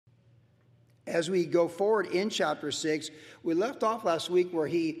as we go forward in chapter 6, we left off last week where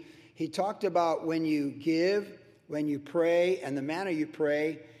he talked about when you give, when you pray, and the manner you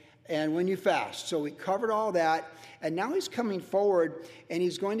pray, and when you fast. So we covered all that, and now he's coming forward, and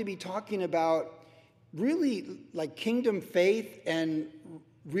he's going to be talking about really like kingdom faith and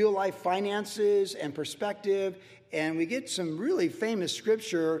real life finances and perspective, and we get some really famous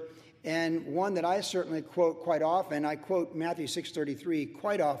scripture, and one that I certainly quote quite often. I quote Matthew 6:33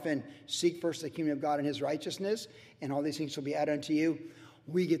 quite often: seek first the kingdom of God and his righteousness, and all these things shall be added unto you.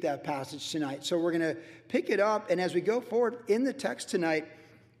 We get that passage tonight. So we're going to pick it up, and as we go forward in the text tonight,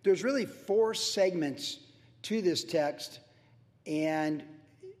 there's really 4 segments to this text, and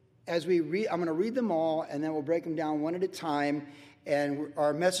as we read, I'm going to read them all, and then we'll break them down one at a time, and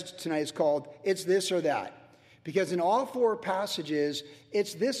our message tonight is called, It's This or That. Because in all 4 passages,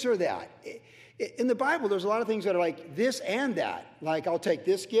 it's this or that. In the Bible, there's a lot of things that are like this and that. Like, I'll take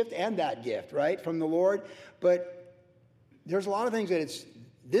this gift and that gift, right, from the Lord. But there's a lot of things that it's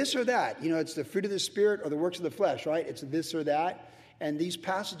this or that. You know, it's the fruit of the Spirit or the works of the flesh, right? It's this or that. And these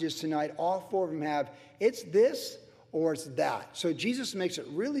passages tonight, all 4 of them have, it's this or it's that. So Jesus makes it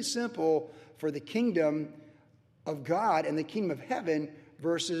really simple for the kingdom of God and the kingdom of heaven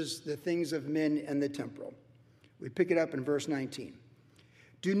versus the things of men and the temporal. We pick it up in verse 19.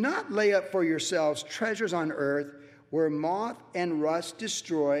 Do not lay up for yourselves treasures on earth where moth and rust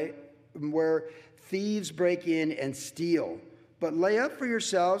destroy, where thieves break in and steal. But lay up for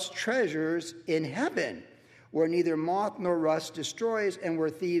yourselves treasures in heaven where neither moth nor rust destroys and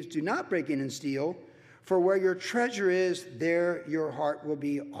where thieves do not break in and steal. For where your treasure is, there your heart will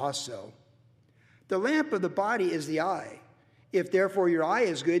be also. The lamp of the body is the eye. If therefore your eye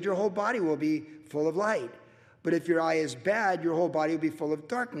is good, your whole body will be full of light. But if your eye is bad, your whole body will be full of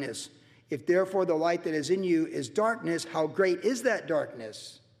darkness. If therefore the light that is in you is darkness, how great is that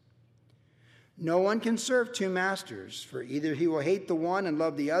darkness? No one can serve 2 masters, for either he will hate the one and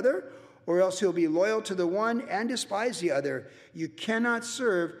love the other, or else he'll be loyal to the one and despise the other. You cannot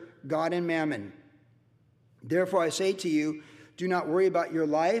serve God and mammon. Therefore I say to you, do not worry about your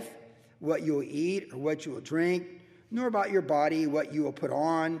life, what you will eat or what you will drink, nor about your body, what you will put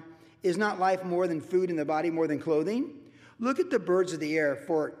on. Is not life more than food and the body more than clothing? Look at the birds of the air,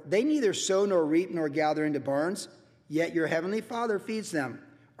 for they neither sow nor reap nor gather into barns, yet your heavenly Father feeds them.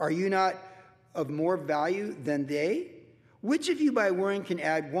 Are you not of more value than they? Which of you by worrying can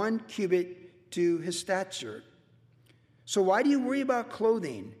add 1 cubit to his stature? So why do you worry about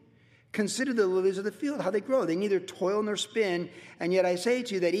clothing? Consider the lilies of the field, how they grow. They neither toil nor spin, and yet I say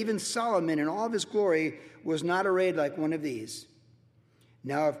to you that even Solomon in all of his glory was not arrayed like one of these.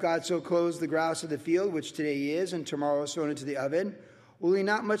 Now if God so clothes the grass of the field, which today is and tomorrow is thrown into the oven, will he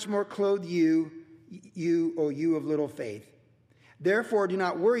not much more clothe you, O you of little faith? Therefore do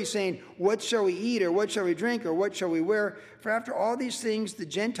not worry, saying, what shall we eat, or what shall we drink, or what shall we wear? For after all these things the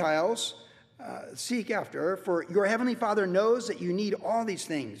Gentiles seek after, for your heavenly Father knows that you need all these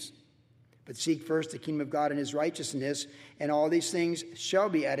things. But seek first the kingdom of God and his righteousness, and all these things shall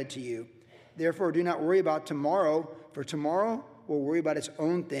be added to you. Therefore do not worry about tomorrow, for tomorrow will worry about its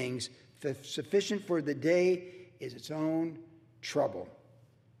own things. Sufficient for the day is its own trouble.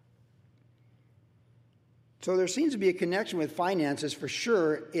 So there seems to be a connection with finances for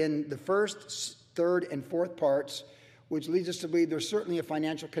sure in the first, third, and fourth parts, which leads us to believe there's certainly a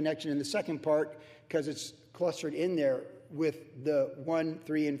financial connection in the second part because it's clustered in there with the 1,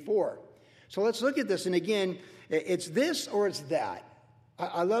 3, and 4. So let's look at this. And again, it's this or it's that.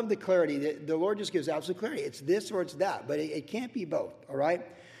 I love the clarity. The Lord just gives absolute clarity. It's this or it's that, but it can't be both, all right?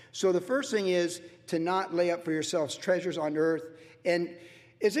 So the first thing is to not lay up for yourselves treasures on earth. And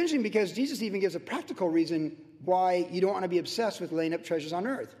it's interesting because Jesus even gives a practical reason why you don't want to be obsessed with laying up treasures on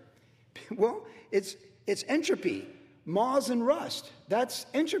earth. Well, it's entropy, moths and rust. That's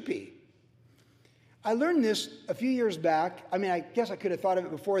entropy. I learned this a few years back. I mean, I guess I could have thought of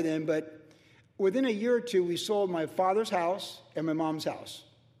it before then, but within a year or two, we sold my father's house and my mom's house.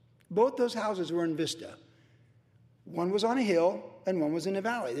 Both those houses were in Vista. One was on a hill and one was in a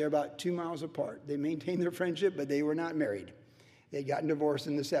valley. They're about 2 miles apart. They maintained their friendship, but they were not married. They'd gotten divorced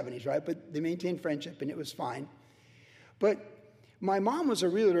in the 70s, right? But they maintained friendship, and it was fine. But my mom was a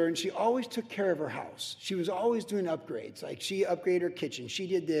realtor, and she always took care of her house. She was always doing upgrades. Like, she upgraded her kitchen. She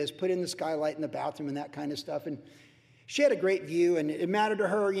did this, put in the skylight in the bathroom and that kind of stuff. And she had a great view, and it mattered to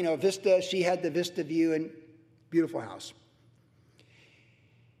her, you know, Vista. She had the Vista view, and beautiful house.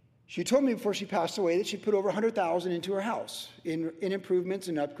 She told me before she passed away that she put over $100,000 into her house in improvements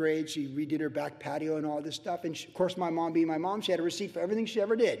and upgrades. She redid her back patio and all this stuff. And she, of course, my mom being my mom, she had a receipt for everything she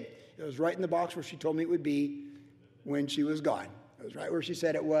ever did. It was right in the box where she told me it would be when she was gone. It was right where she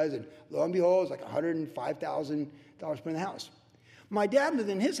said it was, and lo and behold, it was like $105,000 put in the house. My dad lived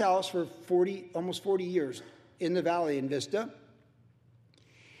in his house for almost 40 years in the valley in Vista,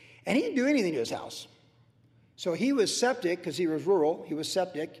 and he didn't do anything to his house. So he was septic because he was rural. He was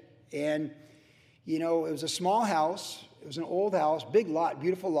septic, and, it was a small house. It was an old house, big lot,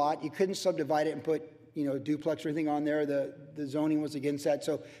 beautiful lot. You couldn't subdivide it and put, duplex or anything on there. The zoning was against that.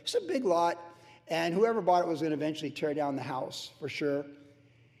 So it's a big lot, and whoever bought it was going to eventually tear down the house for sure.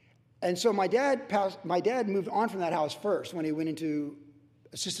 And so my dad moved on from that house first when he went into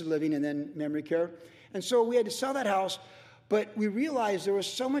assisted living and then memory care. And so we had to sell that house, but we realized there was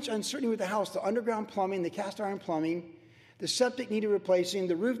so much uncertainty with the house, the underground plumbing, the cast iron plumbing, the septic needed replacing,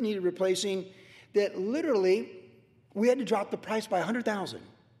 the roof needed replacing, that literally we had to drop the price by $100,000.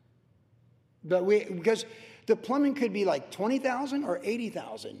 Because the plumbing could be like $20,000 or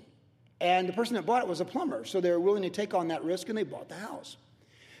 $80,000. And the person that bought it was a plumber, so they were willing to take on that risk, and they bought the house.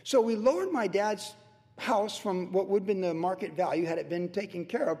 So we lowered my dad's house from what would have been the market value, had it been taken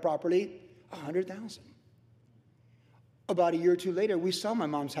care of properly, $100,000. About a year or two later, we sell my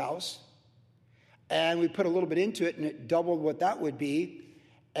mom's house, and we put a little bit into it, and it doubled what that would be.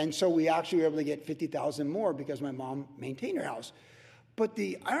 And so we actually were able to get $50,000 more because my mom maintained her house. But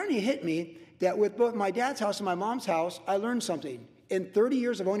the irony hit me that with both my dad's house and my mom's house, I learned something. In 30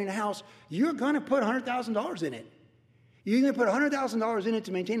 years of owning a house, you're going to put $100,000 in it. You're going to put $100,000 in it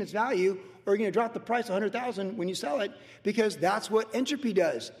to maintain its value, or you're going to drop the price of $100,000 when you sell it, because that's what entropy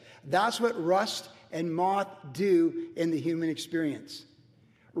does. That's what rust and moth do in the human experience.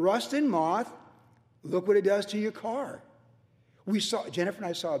 Rust and moth, look what it does to your car. Jennifer and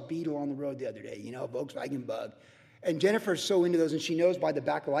I saw a Beetle on the road the other day, a Volkswagen Bug. And Jennifer's so into those, and she knows by the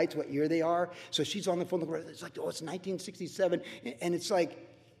back lights what year they are. So she's on the phone. It's like, it's 1967. And it's like,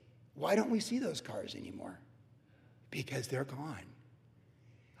 why don't we see those cars anymore? Because they're gone.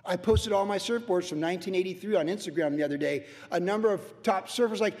 I posted all my surfboards from 1983 on Instagram the other day. A number of top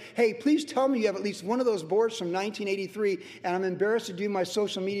surfers like, hey, please tell me you have at least one of those boards from 1983. And I'm embarrassed to do my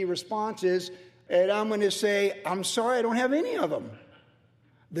social media responses. And I'm going to say, I'm sorry, I don't have any of them.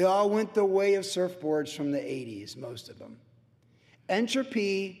 They all went the way of surfboards from the 80s, most of them.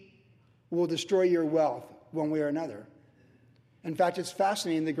 Entropy will destroy your wealth one way or another. In fact, it's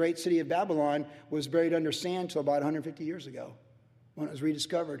fascinating. The great city of Babylon was buried under sand until about 150 years ago when it was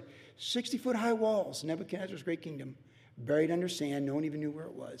rediscovered. 60-foot high walls, Nebuchadnezzar's great kingdom, buried under sand. No one even knew where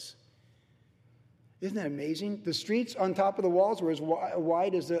it was. Isn't that amazing? The streets on top of the walls were as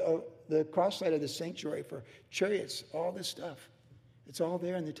wide as the cross side of the sanctuary for chariots, all this stuff. It's all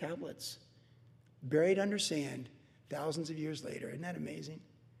there in the tablets, buried under sand thousands of years later. Isn't that amazing?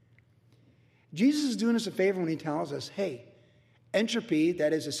 Jesus is doing us a favor when he tells us, hey, entropy,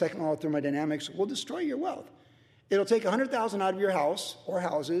 that is the second law of thermodynamics, will destroy your wealth. It'll take $100,000 out of your house or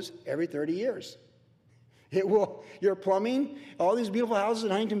houses every 30 years. It will. Your plumbing, all these beautiful houses in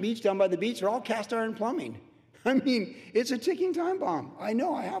Huntington Beach, down by the beach, are all cast iron plumbing. I mean, it's a ticking time bomb. I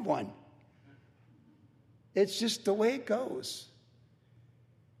know, I have one. It's just the way it goes.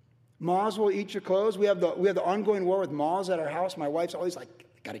 Moths will eat your clothes. We have the ongoing war with moths at our house. My wife's always like,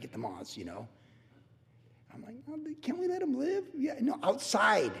 got to get the moths, I'm like, oh, can't we let them live? Yeah, no,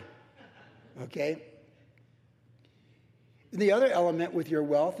 outside. Okay? The other element with your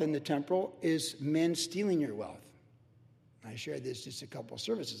wealth and the temporal is men stealing your wealth. I shared this just a couple of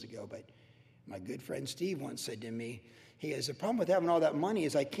services ago, but my good friend Steve once said to me, he has a problem with having all that money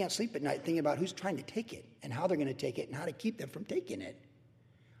is I can't sleep at night thinking about who's trying to take it and how they're going to take it and how to keep them from taking it.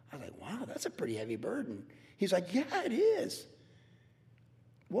 I was like, wow, that's a pretty heavy burden. He's like, yeah, it is.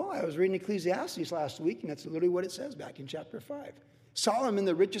 Well, I was reading Ecclesiastes last week, and that's literally what it says back in chapter 5. Solomon,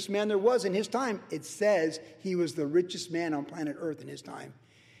 the richest man there was in his time, it says he was the richest man on planet Earth in his time.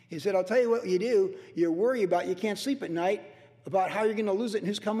 He said, I'll tell you what you do. You worry about you can't sleep at night about how you're going to lose it and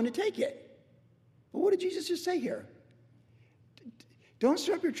who's coming to take it. Well, what did Jesus just say here? Don't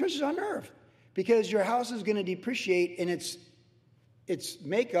store up your treasures on earth, because your house is going to depreciate in its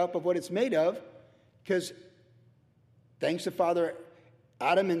makeup of what it's made of, because thanks to Father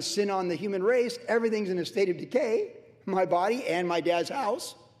Adam and sin on the human race, everything's in a state of decay, my body and my dad's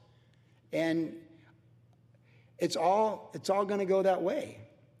house, and it's all going to go that way.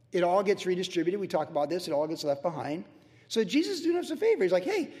 It all gets redistributed. We talk about this. It all gets left behind. So Jesus is doing us a favor. He's like,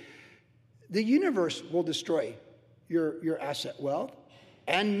 hey, the universe will destroy your asset wealth,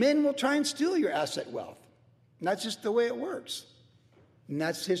 and men will try and steal your asset wealth. And that's just the way it works. And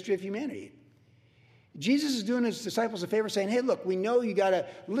that's the history of humanity. Jesus is doing his disciples a favor, saying, hey, look, we know you got to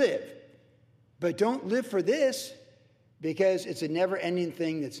live, but don't live for this, because it's a never-ending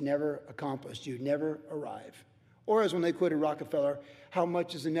thing that's never accomplished. You never arrive. Or as when they quoted Rockefeller, how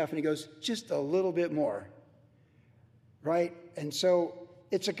much is enough? And he goes, just a little bit more. Right? And so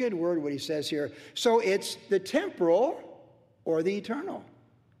it's a good word what he says here. So it's the temporal or the eternal.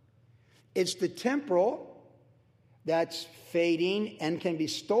 It's the temporal that's fading and can be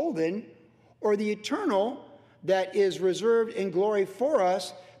stolen, or the eternal that is reserved in glory for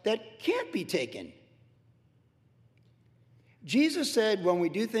us that can't be taken. Jesus said when we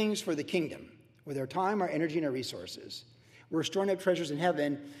do things for the kingdom, with our time, our energy, and our resources, we're storing up treasures in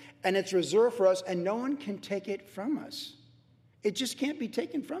heaven, and it's reserved for us, and no one can take it from us. It just can't be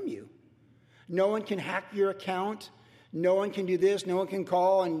taken from you. No one can hack your account. No one can do this. No one can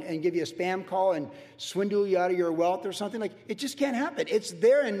call and give you a spam call and swindle you out of your wealth or something. Like, it just can't happen. It's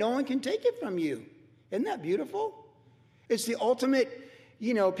there, and no one can take it from you. Isn't that beautiful? It's the ultimate.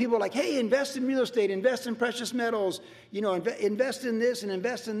 People are like, hey, invest in real estate, invest in precious metals, invest in this and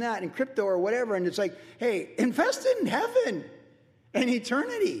invest in that, in crypto or whatever. And it's like, hey, invest in heaven and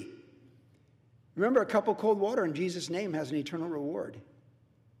eternity. Remember, a cup of cold water in Jesus' name has an eternal reward.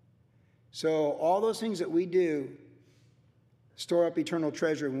 So all those things that we do store up eternal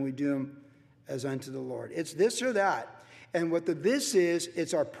treasure when we do them as unto the Lord. It's this or that. And what the this is,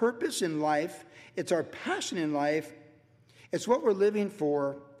 it's our purpose in life. It's our passion in life. It's what we're living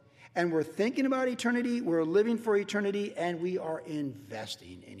for, and we're thinking about eternity, we're living for eternity, and we are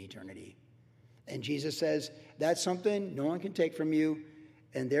investing in eternity. And Jesus says, that's something no one can take from you,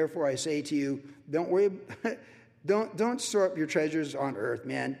 and therefore I say to you, don't worry, don't store up your treasures on earth,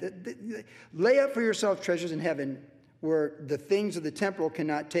 man. Lay up for yourself treasures in heaven, where the things of the temporal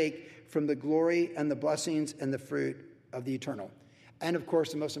cannot take from the glory and the blessings and the fruit of the eternal. And of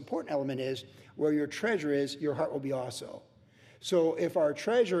course, the most important element is, where your treasure is, your heart will be also. So if our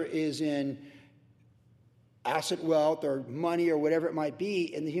treasure is in asset wealth or money or whatever it might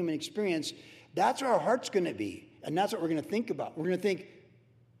be in the human experience, that's where our heart's going to be. And that's what we're going to think about. We're going to think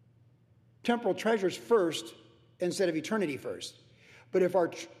temporal treasures first instead of eternity first. But if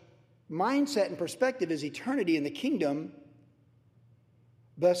our mindset and perspective is eternity in the kingdom,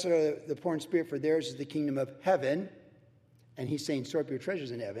 blessed are the poor in spirit, for theirs is the kingdom of heaven. And he's saying, store up your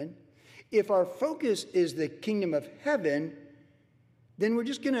treasures in heaven. If our focus is the kingdom of heaven, then we're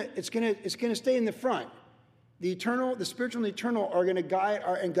just it's gonna stay in the front. The eternal, the spiritual and the eternal are going to guide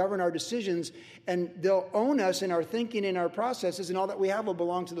and govern our decisions, and they'll own us in our thinking and our processes, and all that we have will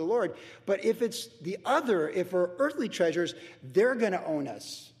belong to the Lord. But if it's the other, if we're earthly treasures, they're going to own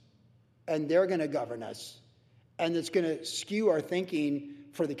us, and they're going to govern us, and it's going to skew our thinking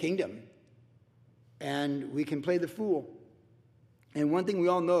for the kingdom, and we can play the fool. And one thing we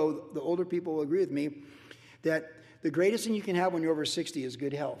all know, the older people will agree with me, that the greatest thing you can have when you're over 60 is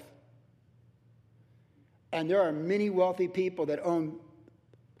good health. And there are many wealthy people that own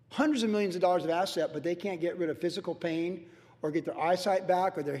hundreds of millions of dollars of asset, but they can't get rid of physical pain or get their eyesight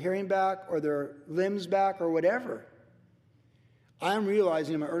back or their hearing back or their limbs back or whatever. I'm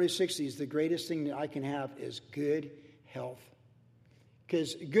realizing in my early 60s, the greatest thing that I can have is good health.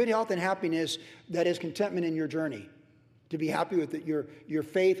 Because good health and happiness, that is contentment in your journey. To be happy with it, your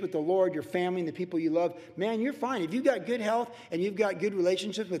faith with the Lord, your family, and the people you love. Man, you're fine. If you've got good health and you've got good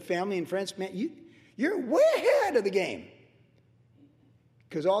relationships with family and friends, man, you're way ahead of the game.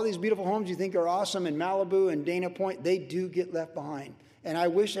 Because all these beautiful homes you think are awesome in Malibu and Dana Point, they do get left behind. And I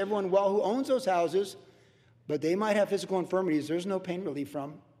wish everyone well who owns those houses, but they might have physical infirmities there's no pain relief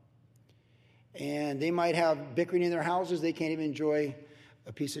from. And they might have bickering in their houses. They can't even enjoy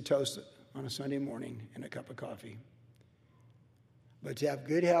a piece of toast on a Sunday morning and a cup of coffee. But to have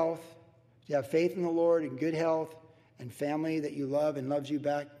good health, to have faith in the Lord and good health and family that you love and loves you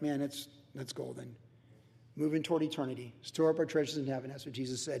back, man, that's golden. Moving toward eternity. Store up our treasures in heaven. That's what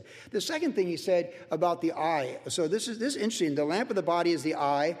Jesus said. The second thing he said about the eye. So this is interesting. The lamp of the body is the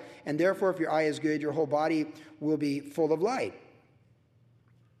eye, and therefore if your eye is good, your whole body will be full of light.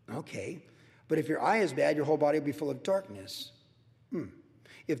 Okay. But if your eye is bad, your whole body will be full of darkness.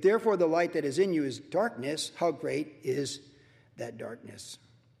 If therefore the light that is in you is darkness, how great is that darkness?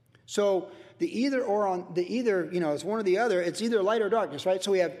 So it's one or the other. It's either light or darkness, right?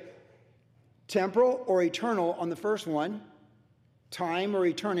 So we have temporal or eternal on the first one, time or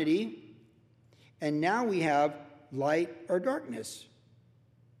eternity, and now we have light or darkness.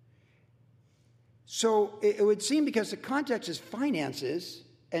 So it would seem, because the context is finances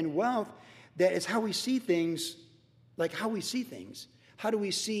and wealth, that it's how we see things, like how we see things. How do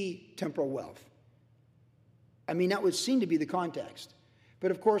we see temporal wealth? I mean, that would seem to be the context.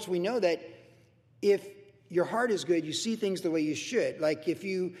 But of course, we know that if your heart is good, you see things the way you should. Like if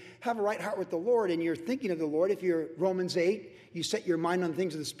you have a right heart with the Lord and you're thinking of the Lord, if you're Romans 8, you set your mind on the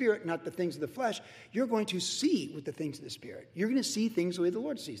things of the Spirit, not the things of the flesh, you're going to see with the things of the Spirit. You're going to see things the way the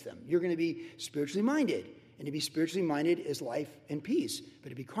Lord sees them. You're going to be spiritually minded. And to be spiritually minded is life and peace. But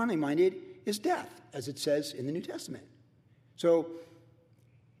to be carnally minded is death, as it says in the New Testament. So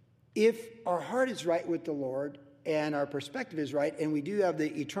if our heart is right with the Lord and our perspective is right, and we do have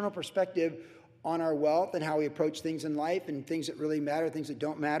the eternal perspective on our wealth and how we approach things in life and things that really matter, things that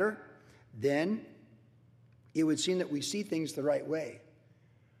don't matter, then it would seem that we see things the right way.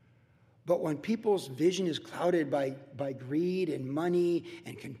 But when people's vision is clouded by greed and money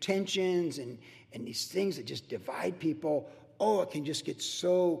and contentions and these things that just divide people, it can just get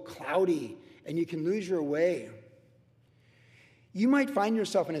so cloudy and you can lose your way. You might find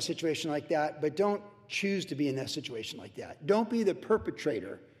yourself in a situation like that, but don't choose to be in that situation like that. Don't be the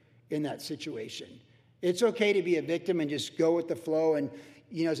perpetrator in that situation. It's okay to be a victim and just go with the flow. And,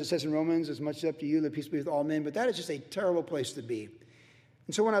 as it says in Romans, as much is up to you, let peace be with all men. But that is just a terrible place to be.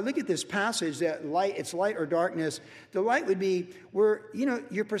 And so when I look at this passage, that light, it's light or darkness, the light would be where,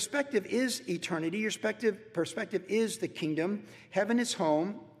 your perspective is eternity. Your perspective is the kingdom. Heaven is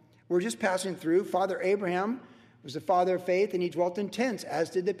home. We're just passing through. Father Abraham was the father of faith, and he dwelt in tents, as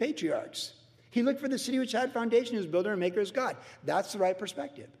did the patriarchs. He looked for the city which had foundation, whose builder and maker is God. That's the right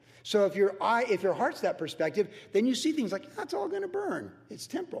perspective. So if your heart's that perspective, then you see things like, that's all going to burn. It's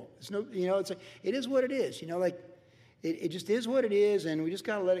temporal. It's no, it is what it is. It just is what it is, and we just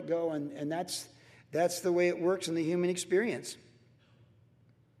got to let it go. And that's the way it works in the human experience.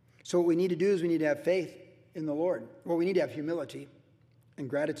 So what we need to do is we need to have faith in the Lord. Well, we need to have humility and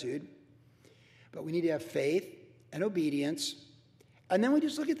gratitude, but we need to have faith and obedience. And then we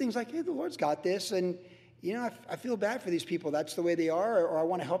just look at things like, hey, the Lord's got this, and I feel bad for these people. That's the way they are, or I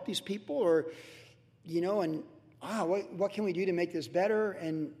want to help these people, or, what can we do to make this better?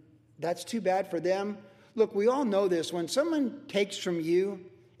 And that's too bad for them. Look, we all know this. When someone takes from you,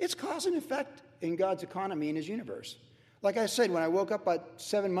 it's cause and effect in God's economy, in his universe. Like I said, when I woke up about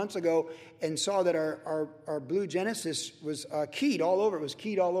 7 months ago and saw that our blue Genesis was keyed all over. It was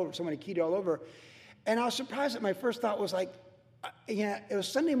keyed all over. Somebody keyed all over. And I was surprised that my first thought was like, it was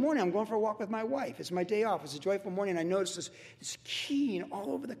Sunday morning. I'm going for a walk with my wife. It's my day off. It's a joyful morning. I noticed this keying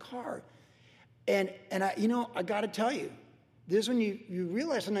all over the car. And I got to tell you, this is when you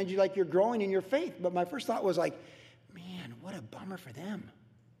realize sometimes you're growing in your faith. But my first thought was like, man, what a bummer for them.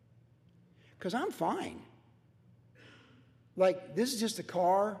 Because I'm fine. Like, this is just a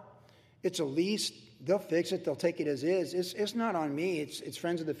car. It's a lease. They'll fix it. They'll take it as is. It's not on me. It's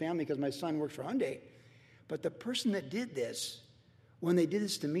friends of the family because my son works for Hyundai. But the person that did this, when they did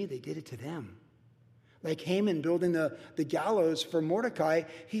this to me, they did it to them. Like Haman building the gallows for Mordecai,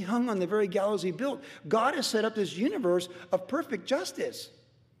 he hung on the very gallows he built. God has set up this universe of perfect justice.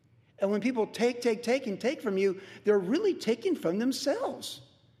 And when people take from you, they're really taking from themselves.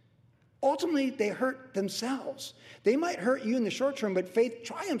 Ultimately, they hurt themselves. They might hurt you in the short term, but faith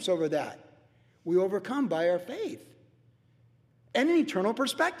triumphs over that. We overcome by our faith. And an eternal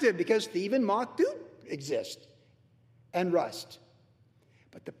perspective, because thief and moth do exist and rust.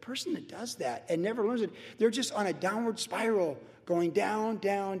 But the person that does that and never learns it, they're just on a downward spiral, going down,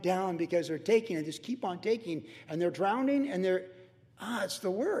 down, down, because they're taking and just keep on taking, and they're drowning, and it's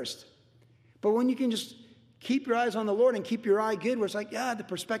the worst. But when you can just keep your eyes on the Lord and keep your eye good, where it's like, the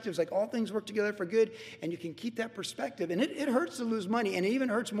perspective is like all things work together for good, and you can keep that perspective. And it hurts to lose money, and it even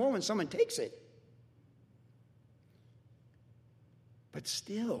hurts more when someone takes it. But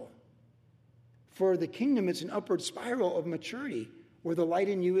still, for the kingdom, it's an upward spiral of maturity where the light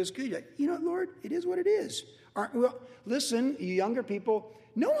in you is good. Like, Lord, it is what it is. Listen, you younger people,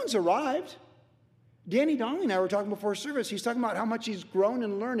 no one's arrived. Danny Donnelly and I were talking before service. He's talking about how much he's grown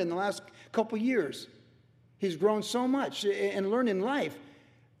and learned in the last couple years. He's grown so much and learned in life.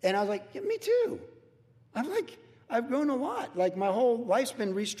 And I was like, me too. I've grown a lot. Like, my whole life's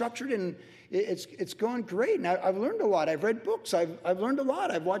been restructured, and it's going great. And I've learned a lot. I've read books. I've learned a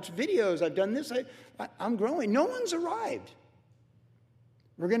lot. I've watched videos. I've done this. I'm growing. No one's arrived.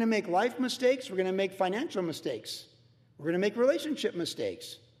 We're going to make life mistakes. We're going to make financial mistakes. We're going to make relationship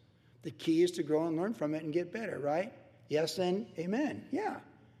mistakes. The key is to grow and learn from it and get better, right? Yes and amen. Yeah.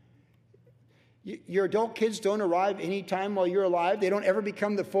 Your adult kids don't arrive any time while you're alive. They don't ever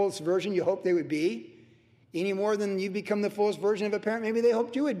become the fullest version you hope they would be, any more than you become the fullest version of a parent maybe they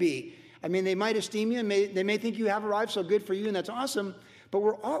hoped you would be. I mean, they might esteem you, and they may think you have arrived, so good for you, and that's awesome, but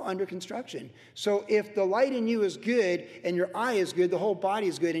we're all under construction. So if the light in you is good and your eye is good, the whole body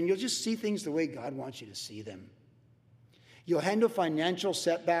is good, and you'll just see things the way God wants you to see them. You'll handle financial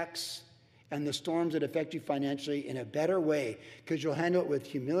setbacks and the storms that affect you financially in a better way, because you'll handle it with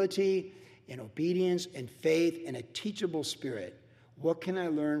humility and obedience and faith and a teachable spirit. What can I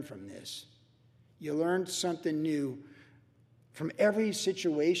learn from this? You learn something new from every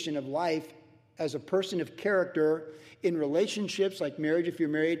situation of life as a person of character, in relationships like marriage, if you're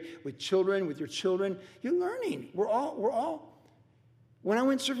married, with children, with your children. You're learning. We're all. When I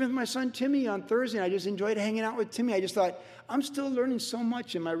went surfing with my son Timmy on Thursday, and I just enjoyed hanging out with Timmy, I just thought, I'm still learning so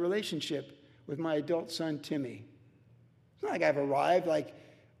much in my relationship with my adult son Timmy. It's not like I've arrived. Like,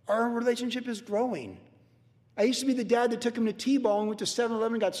 our relationship is growing. I used to be the dad that took him to T-ball and went to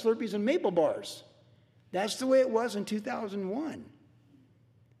 7-Eleven and got Slurpees and Maple Bars. That's the way it was in 2001.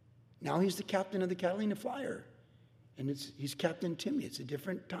 Now he's the captain of the Catalina Flyer. And he's Captain Timmy. It's a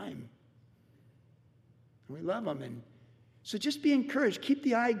different time. And we love him. And so just be encouraged. Keep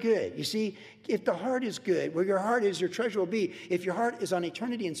the eye good. You see, if the heart is good, where your heart is, your treasure will be. If your heart is on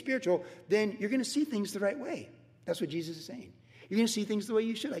eternity and spiritual, then you're going to see things the right way. That's what Jesus is saying. You're going to see things the way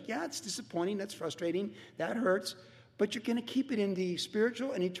you should. Like, yeah, it's disappointing. That's frustrating. That hurts. But you're going to keep it in the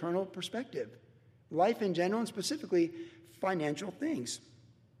spiritual and eternal perspective. Life in general, and specifically financial things.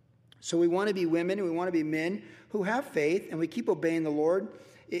 So we want to be women and we want to be men who have faith, and we keep obeying the Lord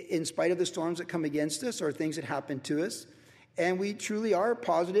in spite of the storms that come against us or things that happen to us. And we truly are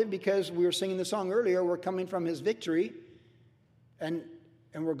positive, because we were singing the song earlier, we're coming from his victory and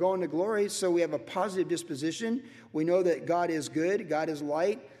we're going to glory. So we have a positive disposition. We know that God is good, God is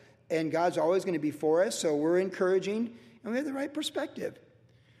light, and God's always going to be for us. So we're encouraging, and we have the right perspective.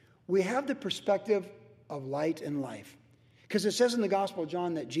 We have the perspective of light and life. Because it says in the Gospel of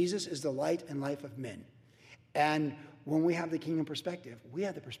John that Jesus is the light and life of men. And when we have the kingdom perspective, we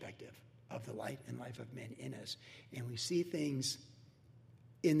have the perspective of the light and life of men in us. And we see things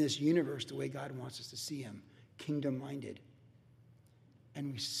in this universe the way God wants us to see them, kingdom-minded.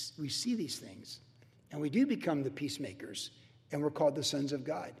 And we see these things. And we do become the peacemakers. And we're called the sons of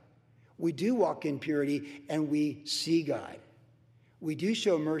God. We do walk in purity, and we see God. We do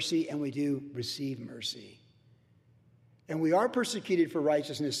show mercy, and we do receive mercy. And we are persecuted for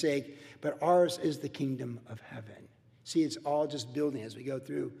righteousness' sake, but ours is the kingdom of heaven. See, it's all just building as we go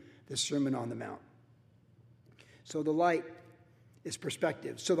through the Sermon on the Mount. So the light is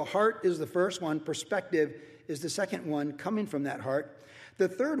perspective. So the heart is the first one. Perspective is the second one, coming from that heart. The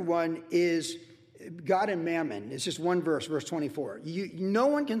third one is God and mammon. It's just one verse, verse 24. No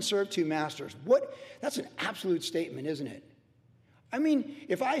one can serve two masters. That's an absolute statement, isn't it? I mean,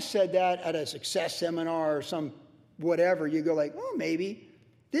 if I said that at a success seminar or some whatever, you go like, well, maybe.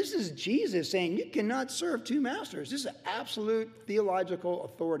 This is Jesus saying you cannot serve two masters. This is an absolute theological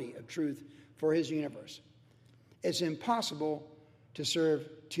authority of truth for his universe. It's impossible to serve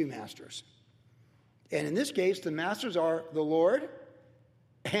two masters. And in this case, the masters are the Lord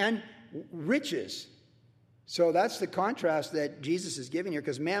and riches. So that's the contrast that Jesus is giving here,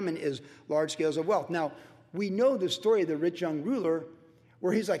 because mammon is large scales of wealth. Now, we know the story of the rich young ruler,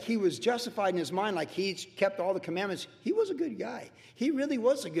 where he was justified in his mind, like he kept all the commandments. He was a good guy. He really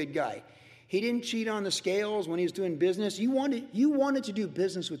was a good guy. He didn't cheat on the scales when he was doing business. You wanted to do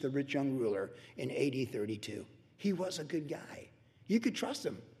business with the rich young ruler in AD 32. He was a good guy. You could trust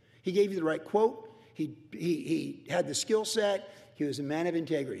him. He gave you the right quote. He had the skill set. He was a man of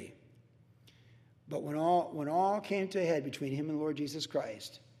integrity. But when all came to a head between him and the Lord Jesus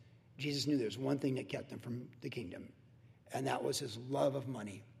Christ, Jesus knew there's one thing that kept him from the kingdom. And that was his love of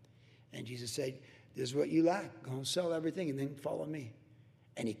money. And Jesus said, this is what you lack. Go and sell everything and then follow me.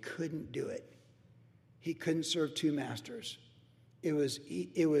 And he couldn't do it. He couldn't serve two masters. It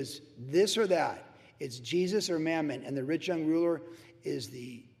was this or that. It's Jesus or mammon. And the rich young ruler is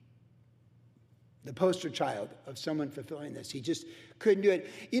the poster child of someone fulfilling this. He just couldn't do it.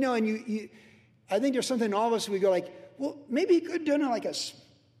 And I think there's something in all of us, we go like, well, maybe he could have done it like a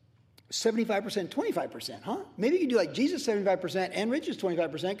 75%, 25%, huh? Maybe you could do like Jesus 75% and riches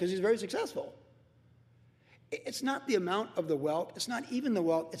 25% because he's very successful. It's not the amount of the wealth. It's not even the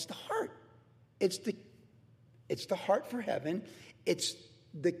wealth. It's the heart. It's the heart for heaven. It's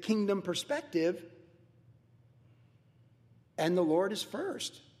the kingdom perspective. And the Lord is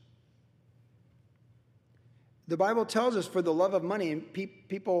first. The Bible tells us for the love of money, and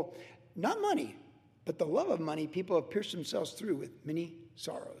people, not money, but the love of money, people have pierced themselves through with many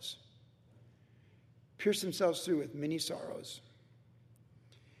sorrows. Pierce themselves through with many sorrows.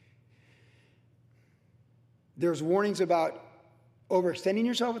 There's warnings about overextending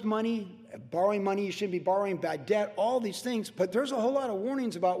yourself with money, borrowing money you shouldn't be borrowing, bad debt, all these things. But there's a whole lot of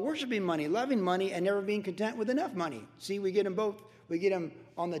warnings about worshiping money, loving money, and never being content with enough money. See, we get them both. We get them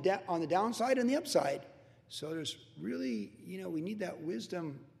on the downside and the upside. So there's really, we need that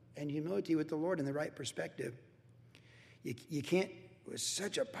wisdom and humility with the Lord in the right perspective. You can't, it was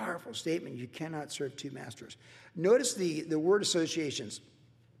such a powerful statement, you cannot serve two masters. Notice the word associations.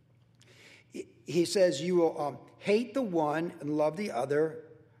 He says, you will hate the one and love the other,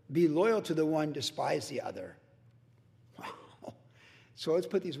 be loyal to the one, despise the other. Wow. So let's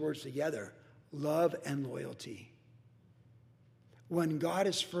put these words together. Love and loyalty. When God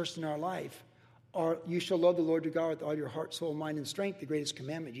is first in our life, you shall love the Lord your God with all your heart, soul, mind, and strength, the greatest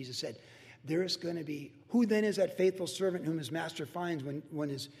commandment, Jesus said. There is going to be, who then is that faithful servant whom his master finds when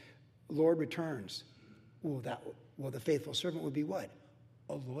his Lord returns? Well, the faithful servant would be what?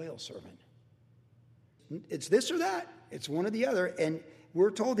 A loyal servant. It's this or that. It's one or the other. And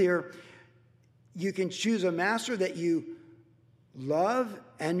we're told here, you can choose a master that you love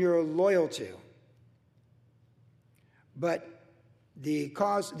and you're loyal to. But the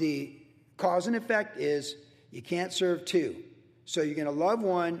cause and effect is you can't serve two. So you're going to love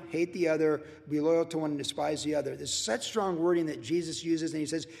one, hate the other, be loyal to one, and despise the other. There's such strong wording that Jesus uses, and he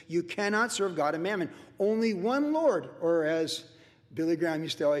says, you cannot serve God and mammon. Only one Lord, or as Billy Graham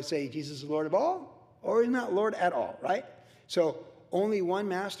used to always say, Jesus is Lord of all, or he's not Lord at all, right? So only one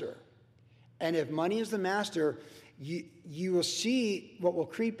master. And if money is the master, you will see what will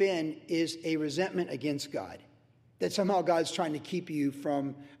creep in is a resentment against God. That somehow God's trying to keep you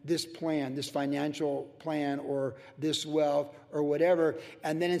from this plan, this financial plan, or this wealth, or whatever.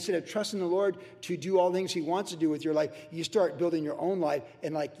 And then instead of trusting the Lord to do all things he wants to do with your life, you start building your own life.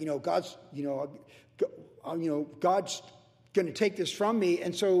 And God's going to take this from me.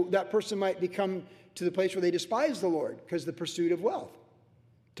 And so that person might become to the place where they despise the Lord because the pursuit of wealth,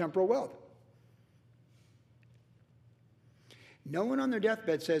 temporal wealth. No one on their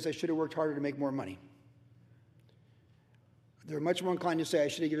deathbed says, I should have worked harder to make more money. They're much more inclined to say, I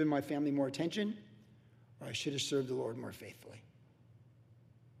should have given my family more attention, or I should have served the Lord more faithfully.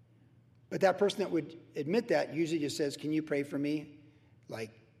 But that person that would admit that usually just says, can you pray for me?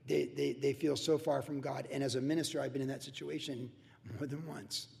 Like they feel so far from God. And as a minister, I've been in that situation more than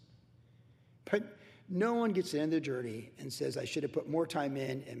once. But no one gets to the end of their journey and says, I should have put more time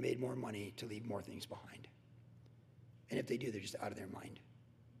in and made more money to leave more things behind. And if they do, they're just out of their mind.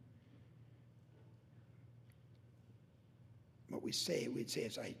 What we'd say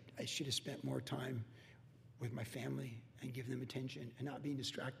is, I should have spent more time with my family and give them attention and not being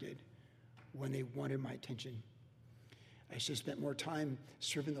distracted when they wanted my attention. I should have spent more time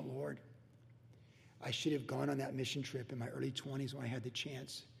serving the Lord. I should have gone on that mission trip in my early 20s when I had the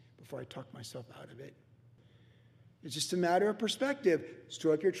chance before I talked myself out of it. It's just a matter of perspective.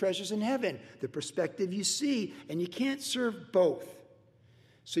 Store up your treasures in heaven. The perspective you see, and you can't serve both.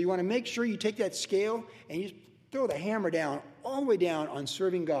 So you want to make sure you take that scale and you throw the hammer down, all the way down on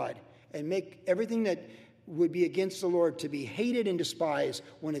serving God, and make everything that would be against the Lord to be hated and despised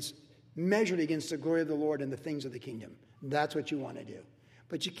when it's measured against the glory of the Lord and the things of the kingdom. That's what you want to do.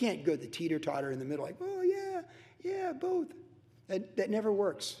 But you can't go the teeter-totter in the middle like, oh, yeah, both. That never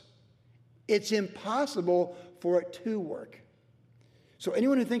works. It's impossible for it to work. So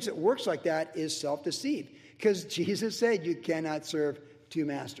anyone who thinks it works like that is self-deceived, because Jesus said you cannot serve two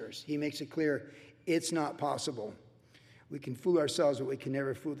masters. He makes it clear it's not possible. We can fool ourselves, but we can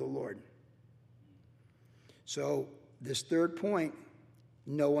never fool the Lord. So this third point,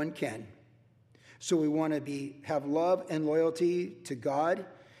 no one can. So we want to have love and loyalty to God,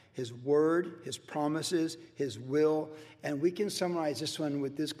 his word, his promises, his will. And we can summarize this one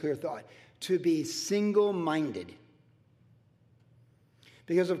with this clear thought: to be single-minded.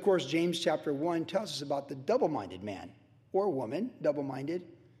 Because, of course, James chapter 1 tells us about the double-minded man or woman, double-minded.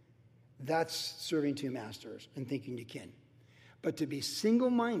 That's serving two masters and thinking you can. But to be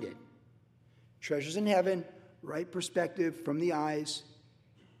single-minded, treasures in heaven, right perspective from the eyes,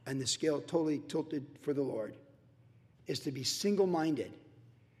 and the scale totally tilted for the Lord, is to be single-minded.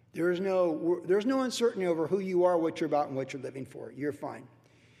 There's no uncertainty over who you are, what you're about, and what you're living for. You're fine.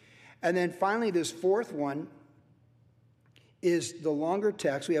 And then finally, this fourth one is the longer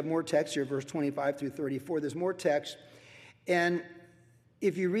text. We have more text here, verse 25 through 34. There's more text. And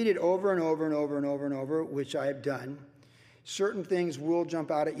if you read it over and over and over and over and over, which I have done, certain things will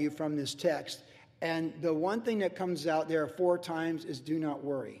jump out at you from this text. And the one thing that comes out there 4 times is do not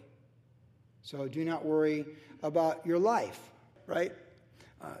worry. So do not worry about your life, right?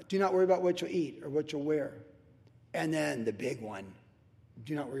 Do not worry about what you'll eat or what you'll wear. And then the big one,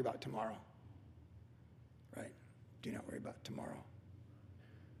 do not worry about tomorrow, right? Do not worry about tomorrow.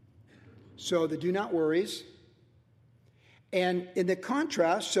 So the do not worries. And in the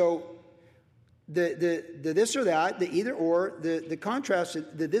contrast, so the this or that, the either or, the contrast,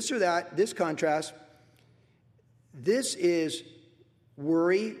 the this or that, this contrast, this is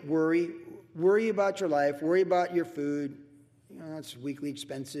Worry about your life. Worry about your food. That's weekly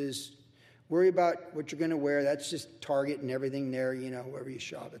expenses. Worry about what you're going to wear. That's just Target and everything there, wherever you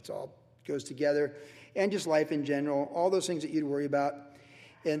shop. It's all goes together. And just life in general. All those things that you'd worry about.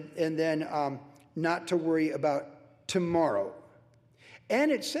 And then not to worry about tomorrow. And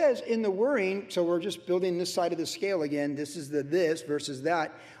it says in the worrying, so we're just building this side of the scale again. This is the this versus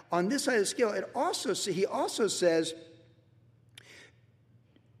that. On this side of the scale, he also says,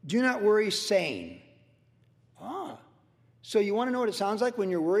 do not worry, saying. So you want to know what it sounds like when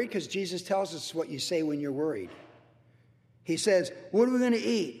you're worried? Because Jesus tells us what you say when you're worried. He says, what are we going to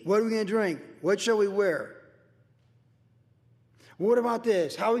eat? What are we going to drink? What shall we wear? What about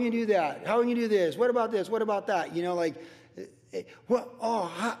this? How are we going to do that? How are we going to do this? What about this? What about that? What?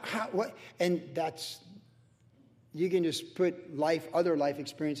 What? And that's, you can just put other life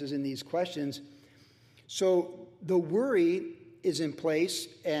experiences in these questions. So the worry is in place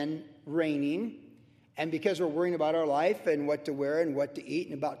and reigning. And because we're worrying about our life and what to wear and what to eat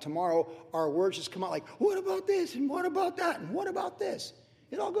and about tomorrow, our words just come out like, what about this? And what about that? And what about this?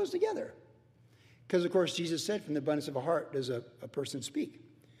 It all goes together. Because, of course, Jesus said, from the abundance of a heart does a person speak.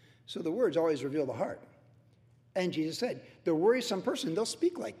 So the words always reveal the heart. And Jesus said, the worrisome person, they'll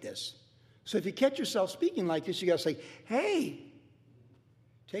speak like this. So if you catch yourself speaking like this, you got to say, hey,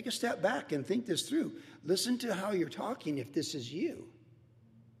 take a step back and think this through. Listen to how you're talking if this is you.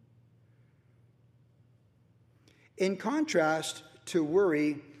 In contrast to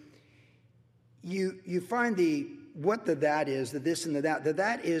worry, you find what the that is, the this and the that. The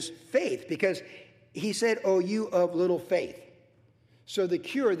that is faith, because he said, oh, you of little faith. So the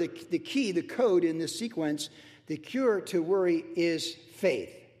cure, the key, the code in this sequence, the cure to worry is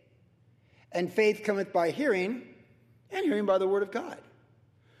faith. And faith cometh by hearing, and hearing by the word of God.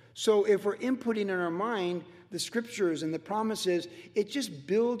 So if we're inputting in our mind the scriptures and the promises, it just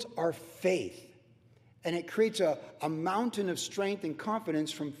builds our faith. And it creates a mountain of strength and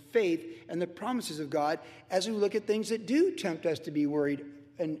confidence from faith and the promises of God as we look at things that do tempt us to be worried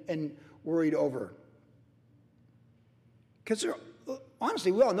and worried over. Because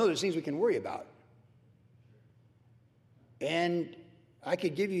honestly, we all know there's things we can worry about. And I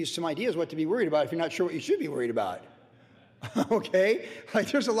could give you some ideas what to be worried about if you're not sure what you should be worried about. Okay? Like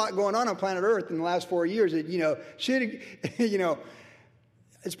there's a lot going on planet Earth in the last 4 years that, should,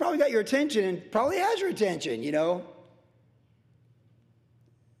 it's probably got your attention and probably has your attention,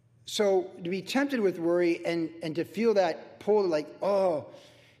 So to be tempted with worry and to feel that pull like, oh,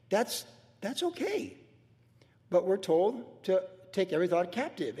 that's okay. But we're told to take every thought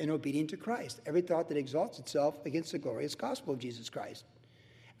captive and obedient to Christ. Every thought that exalts itself against the glorious gospel of Jesus Christ.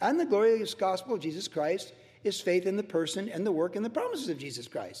 And the glorious gospel of Jesus Christ is faith in the person and the work and the promises of Jesus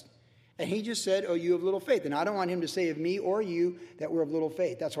Christ. And he just said, oh, you of little faith. And I don't want him to say of me or you that we're of little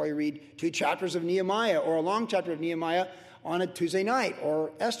faith. That's why you read 2 chapters of Nehemiah or a long chapter of Nehemiah on a Tuesday night,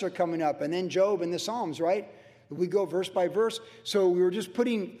 or Esther coming up, and then Job and the Psalms, right? We go verse by verse. So we're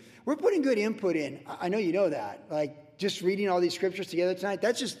putting good input in. I know you know that. Like just reading all these scriptures together tonight,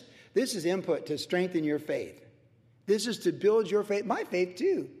 this is input to strengthen your faith. This is to build your faith, my faith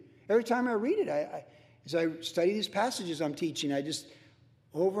too. Every time I read it, as I study these passages I'm teaching, I just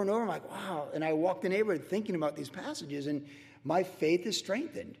over and over, I'm like, wow. And I walk the neighborhood thinking about these passages, and my faith is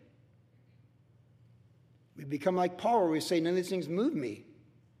strengthened. We become like Paul, where we say, none of these things move me,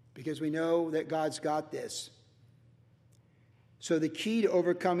 because we know that God's got this. So the key to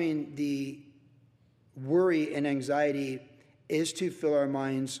overcoming the worry and anxiety is to fill our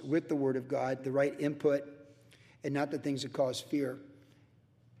minds with the Word of God, the right input, and not the things that cause fear.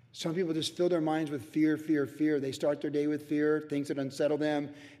 Some people just fill their minds with fear, fear, fear. They start their day with fear, things that unsettle them,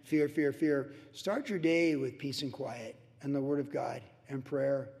 fear, fear, fear. Start your day with peace and quiet and the Word of God and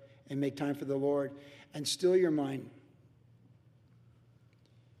prayer, and make time for the Lord and still your mind.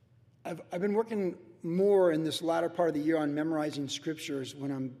 I've been working more in this latter part of the year on memorizing scriptures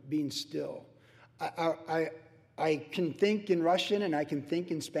when I'm being still. I can think in Russian and I can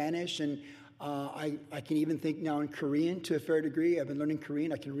think in Spanish, and I can even think now in Korean to a fair degree. I've been learning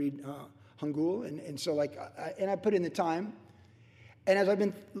Korean. I can read Hangul, and so I put in the time. And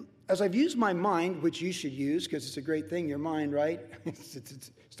as I've used my mind, which you should use because it's a great thing, your mind, right?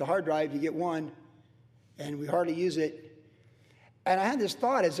 It's the hard drive. You get one, and we hardly use it. And I had this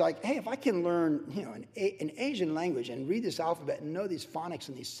thought, it's like, hey, if I can learn, an Asian language and read this alphabet and know these phonics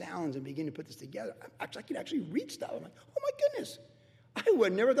and these sounds and begin to put this together, I can actually read stuff. I'm like, oh my goodness. I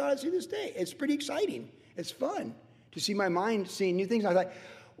would never thought I'd see this day. It's pretty exciting. It's fun to see my mind seeing new things. I was like,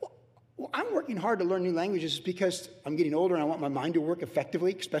 well, I'm working hard to learn new languages because I'm getting older and I want my mind to work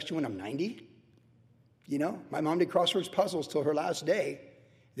effectively, especially when I'm 90. You know, my mom did crosswords puzzles till her last day.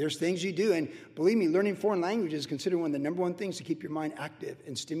 There's things you do. And believe me, learning foreign languages is considered one of the number one things to keep your mind active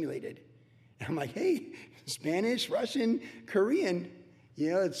and stimulated. And I'm like, hey, Spanish, Russian, Korean,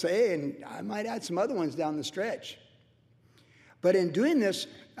 you know, let's say, and I might add some other ones down the stretch. But in doing this,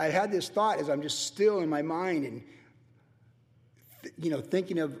 I had this thought as I'm just still in my mind and,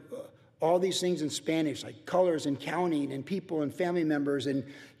 thinking of all these things in Spanish, like colors and counting and people and family members and,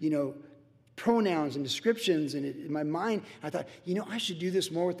 pronouns and descriptions. And in my mind, I thought, I should do this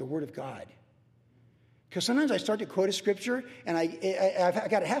more with the Word of God. Because sometimes I start to quote a scripture, and I've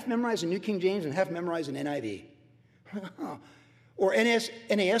got it half memorized in New King James and half memorized in NIV. Or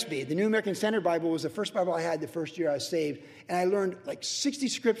NASB, the New American Standard Bible, was the first Bible I had the first year I was saved. And I learned like 60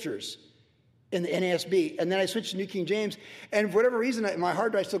 scriptures in the NASB. And then I switched to New King James. And for whatever reason, my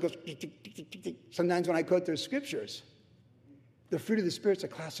hard drive still goes tick, tick, tick, tick, tick, sometimes when I quote those scriptures. The fruit of the Spirit's a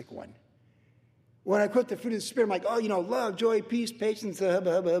classic one. When I quote the fruit of the Spirit, I'm like, love, joy, peace, patience,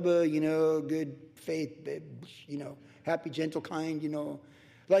 hubba, hubba, hubba, good faith, happy, gentle, kind,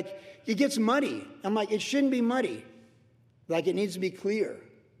 Like, it gets muddy. I'm like, it shouldn't be muddy. Like, it needs to be clear.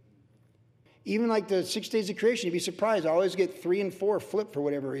 Even like the 6 days of creation, you'd be surprised. I always get 3 and 4 flipped for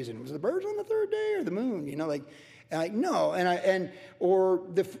whatever reason. Was the birds on the third day or the moon? No. Or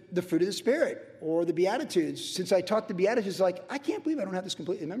the fruit of the Spirit or the Beatitudes. Since I taught the Beatitudes, I can't believe I don't have this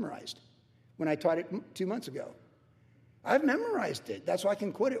completely memorized when I taught it 2 months ago. I've memorized it. That's why I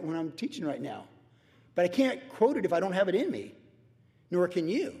can quote it when I'm teaching right now. But I can't quote it if I don't have it in me, nor can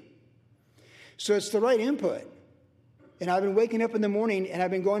you. So it's the right input. And I've been waking up in the morning and I've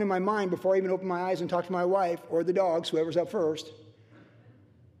been going in my mind before I even open my eyes and talk to my wife or the dogs, whoever's up first,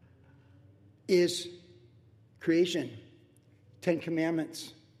 is creation, 10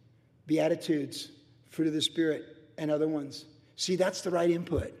 Commandments, Beatitudes, fruit of the Spirit, and other ones. See, that's the right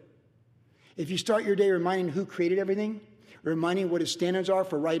input. If you start your day reminding who created everything, reminding what his standards are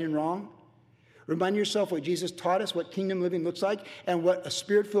for right and wrong, remind yourself what Jesus taught us, what kingdom living looks like, and what a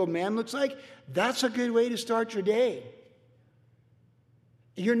spirit-filled man looks like, that's a good way to start your day.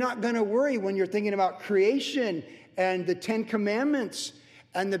 You're not going to worry when you're thinking about creation and the 10 Commandments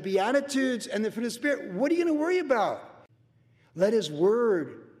and the Beatitudes and the fruit of the Spirit. What are you going to worry about? Let his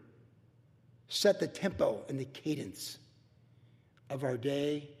word set the tempo and the cadence of our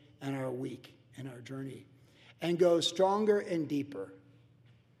day and our week and our journey, and go stronger and deeper,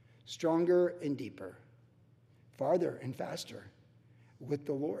 farther and faster with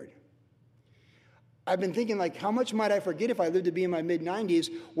the Lord. I've been thinking, how much might I forget if I lived to be in my mid-90s?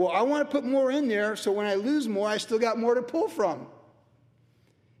 Well, I want to put more in there so when I lose more, I still got more to pull from.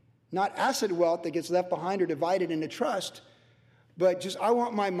 Not asset wealth that gets left behind or divided into trust, but just I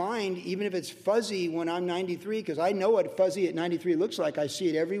want my mind, even if it's fuzzy when I'm 93, because I know what fuzzy at 93 looks like. I see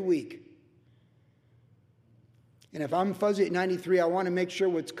it every week. And if I'm fuzzy at 93, I want to make sure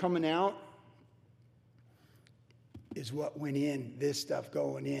what's coming out is what went in, this stuff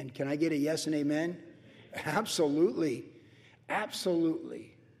going in. Can I get a yes and amen? Absolutely.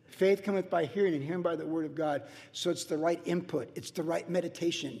 Absolutely. Faith cometh by hearing, and hearing by the word of God. So it's the right input. It's the right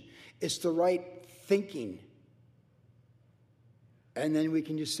meditation. It's the right thinking. And then we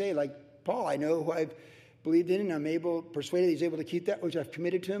can just say, like Paul, I know who I've believed in, and I'm persuaded he's able to keep that which I've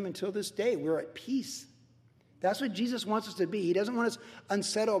committed to him until this day. We're at peace. That's what Jesus wants us to be. He doesn't want us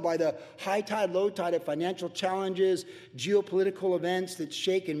unsettled by the high tide, low tide of financial challenges, geopolitical events that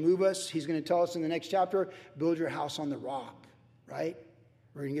shake and move us. He's going to tell us in the next chapter, build your house on the rock, right?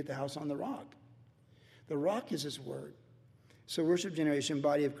 We're going to get the house on the rock. The rock is his word. So worship generation,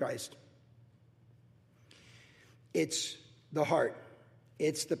 body of Christ. It's the heart.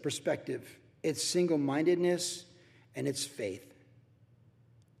 It's the perspective. It's single-mindedness, and it's faith.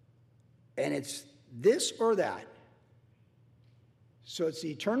 And it's this or that. So it's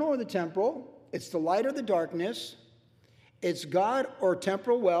the eternal or the temporal. It's the light or the darkness. It's God or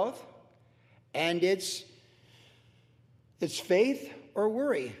temporal wealth. And it's faith or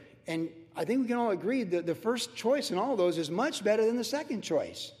worry. And I think we can all agree that the first choice in all of those is much better than the second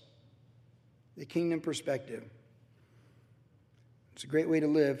choice. The kingdom perspective. It's a great way to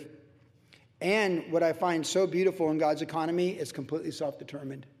live. And what I find so beautiful in God's economy is completely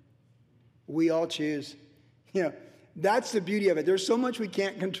self-determined. We all choose. That's the beauty of it. There's so much we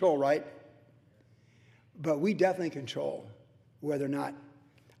can't control, right? But we definitely control whether or not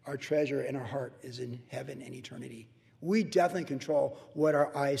our treasure and our heart is in heaven and eternity. We definitely control what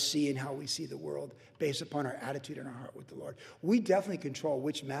our eyes see and how we see the world based upon our attitude and our heart with the Lord. We definitely control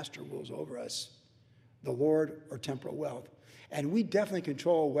which master rules over us, the Lord or temporal wealth. And we definitely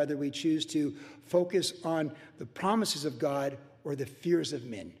control whether we choose to focus on the promises of God or the fears of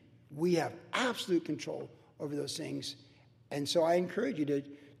men. We have absolute control over those things. And so I encourage you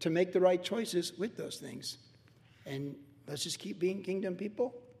to make the right choices with those things. And let's just keep being kingdom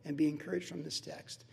people and be encouraged from this text.